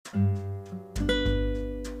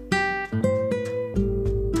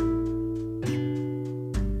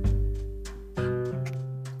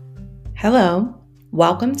Hello,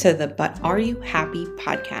 welcome to the But Are You Happy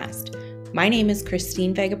podcast. My name is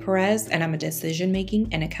Christine Vega Perez, and I'm a decision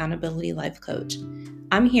making and accountability life coach.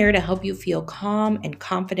 I'm here to help you feel calm and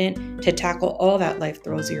confident to tackle all that life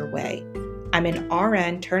throws your way. I'm an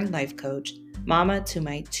RN turned life coach, mama to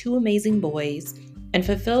my two amazing boys, and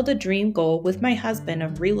fulfilled a dream goal with my husband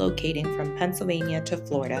of relocating from Pennsylvania to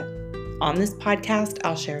Florida. On this podcast,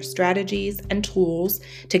 I'll share strategies and tools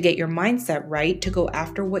to get your mindset right to go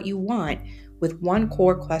after what you want with one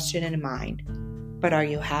core question in mind. But are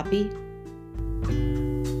you happy?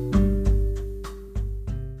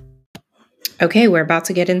 Okay, we're about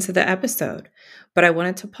to get into the episode, but I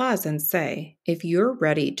wanted to pause and say, if you're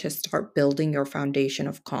ready to start building your foundation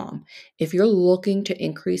of calm, if you're looking to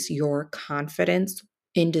increase your confidence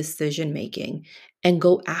in decision making and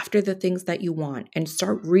go after the things that you want and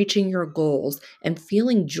start reaching your goals and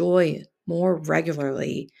feeling joy more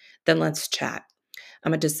regularly, then let's chat.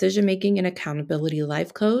 I'm a decision making and accountability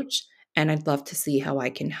life coach, and I'd love to see how I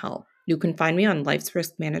can help. You can find me on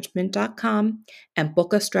lifesriskmanagement.com and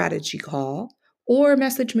book a strategy call or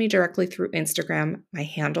message me directly through Instagram. My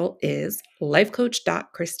handle is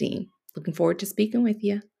lifecoach.christine. Looking forward to speaking with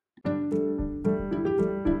you.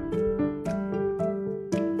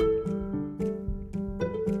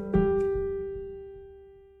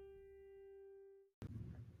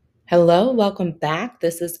 Hello, welcome back.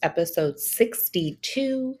 This is episode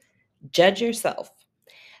 62, Judge Yourself.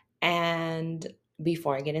 And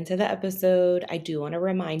before I get into the episode, I do want to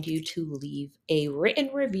remind you to leave a written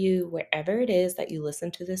review wherever it is that you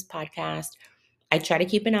listen to this podcast. I try to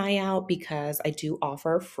keep an eye out because I do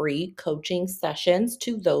offer free coaching sessions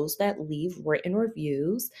to those that leave written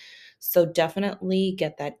reviews. So definitely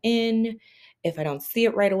get that in. If I don't see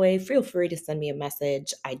it right away, feel free to send me a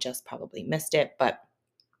message. I just probably missed it. But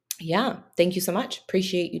yeah, thank you so much.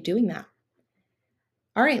 Appreciate you doing that.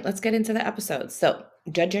 All right, let's get into the episode. So,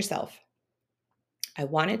 judge yourself. I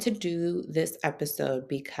wanted to do this episode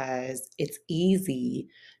because it's easy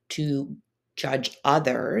to judge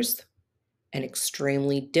others and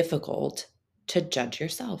extremely difficult to judge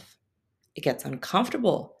yourself. It gets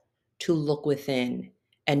uncomfortable to look within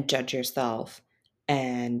and judge yourself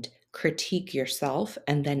and critique yourself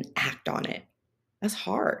and then act on it. That's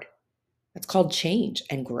hard. That's called change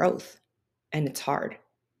and growth. And it's hard.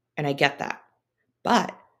 And I get that.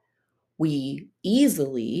 But we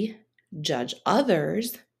easily judge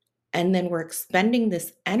others, and then we're expending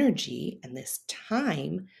this energy and this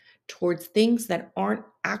time towards things that aren't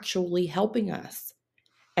actually helping us.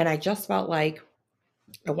 And I just felt like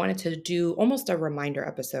I wanted to do almost a reminder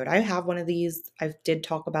episode. I have one of these. I did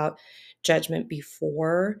talk about judgment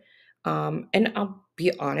before. And I'll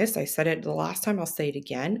be honest, I said it the last time, I'll say it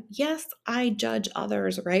again. Yes, I judge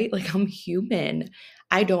others, right? Like I'm human.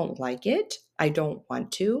 I don't like it. I don't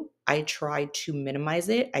want to. I try to minimize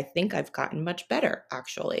it. I think I've gotten much better,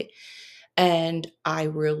 actually. And I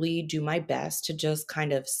really do my best to just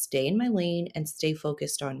kind of stay in my lane and stay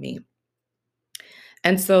focused on me.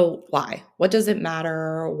 And so why? What does it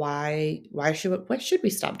matter? Why should we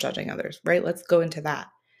stop judging others, right? Let's go into that.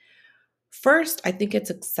 First, I think it's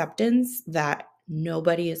acceptance that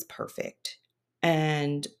nobody is perfect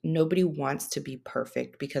and nobody wants to be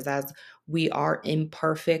perfect because as we are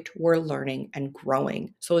imperfect, we're learning and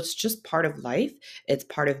growing. So it's just part of life. It's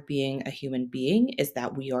part of being a human being is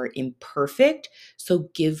that we are imperfect. So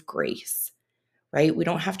give grace, right? We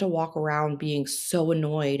don't have to walk around being so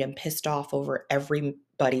annoyed and pissed off over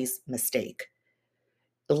everybody's mistake.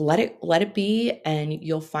 Let it be, and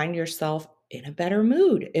you'll find yourself in a better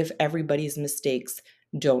mood if everybody's mistakes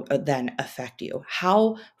don't then affect you.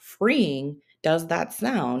 How freeing does that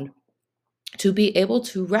sound to be able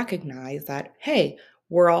to recognize that, hey,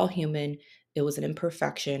 we're all human. It was an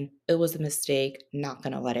imperfection. It was a mistake. Not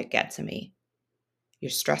going to let it get to me.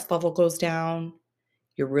 Your stress level goes down.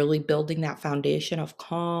 You're really building that foundation of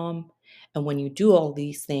calm. And when you do all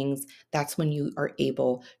these things, that's when you are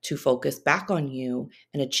able to focus back on you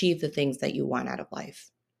and achieve the things that you want out of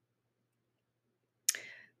life.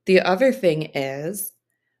 The other thing is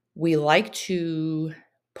we like to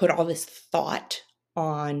put all this thought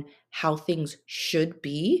on how things should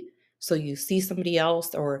be. So you see somebody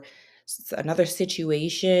else or another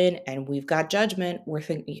situation and we've got judgment. We're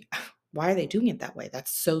thinking, why are they doing it that way?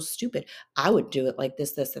 That's so stupid. I would do it like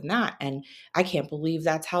this, and that. And I can't believe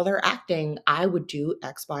that's how they're acting. I would do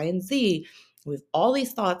X, Y, and Z. We have all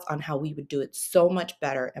these thoughts on how we would do it so much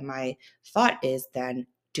better. And my thought is then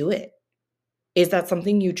do it. Is that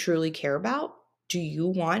something you truly care about? Do you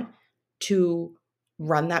want to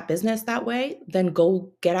run that business that way? Then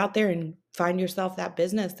go get out there and find yourself that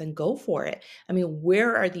business, then go for it. I mean,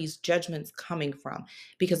 where are these judgments coming from?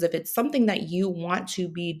 Because if it's something that you want to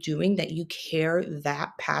be doing, that you care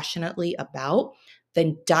that passionately about,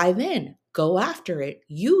 then dive in, go after it,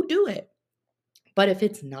 you do it. But if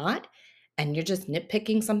it's not, and you're just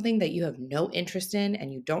nitpicking something that you have no interest in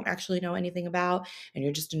and you don't actually know anything about, and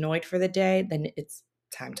you're just annoyed for the day, then it's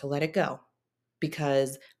time to let it go.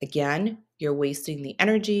 Because again, you're wasting the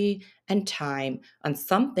energy and time on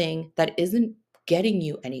something that isn't getting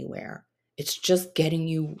you anywhere. It's just getting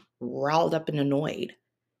you riled up and annoyed.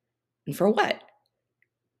 And for what?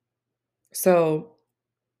 So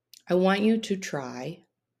I want you to try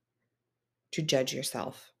to judge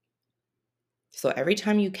yourself. So every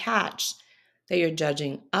time you catch that you're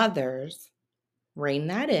judging others, rein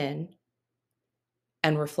that in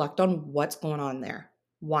and reflect on what's going on there.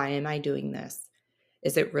 Why am I doing this?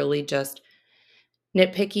 Is it really just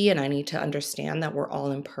nitpicky and I need to understand that we're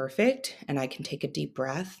all imperfect and I can take a deep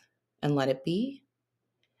breath and let it be?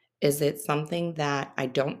 Is it something that I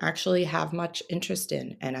don't actually have much interest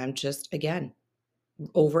in and I'm just, again,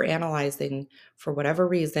 overanalyzing for whatever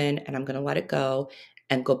reason and I'm going to let it go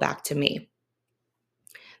and go back to me?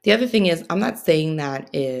 The other thing is, I'm not saying that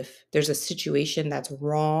if there's a situation that's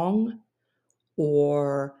wrong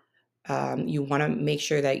or you want to make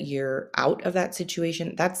sure that you're out of that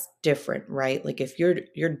situation, that's different, right? Like if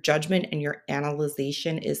your judgment and your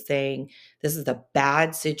analyzation is saying this is a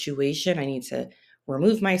bad situation, I need to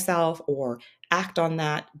remove myself or act on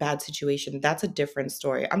that bad situation, that's a different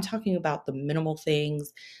story. I'm talking about the minimal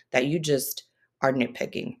things that you just are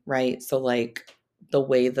nitpicking, right? So like the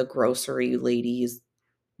way the grocery ladies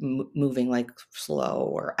moving like slow,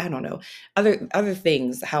 or I don't know, other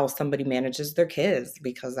things, how somebody manages their kids,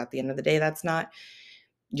 because at the end of the day that's not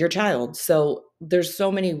your child. So there's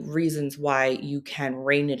so many reasons why you can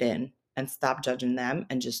rein it in and stop judging them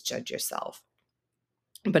and just judge yourself.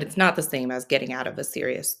 But it's not the same as getting out of a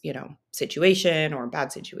serious, situation or a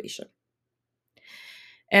bad situation.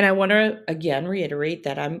 And I want to again reiterate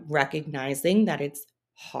that I'm recognizing that it's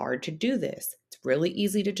hard to do this. It's really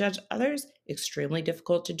easy to judge others, extremely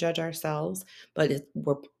difficult to judge ourselves, but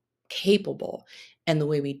we're capable. And the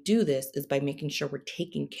way we do this is by making sure we're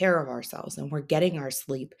taking care of ourselves and we're getting our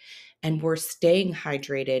sleep and we're staying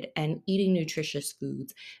hydrated and eating nutritious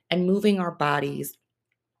foods and moving our bodies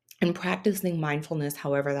and practicing mindfulness,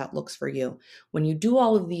 however that looks for you. When you do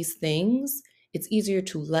all of these things, it's easier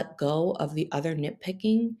to let go of the other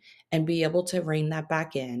nitpicking and be able to rein that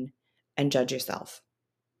back in and judge yourself.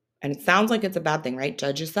 And it sounds like it's a bad thing, right?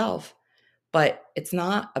 Judge yourself. But it's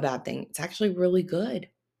not a bad thing. It's actually really good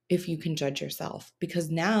if you can judge yourself,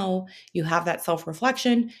 because now you have that self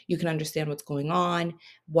reflection. You can understand what's going on.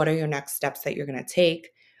 What are your next steps that you're going to take?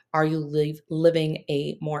 Are you living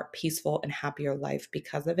a more peaceful and happier life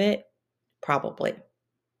because of it? Probably.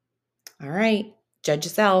 All right. Judge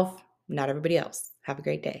yourself, not everybody else. Have a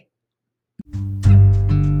great day.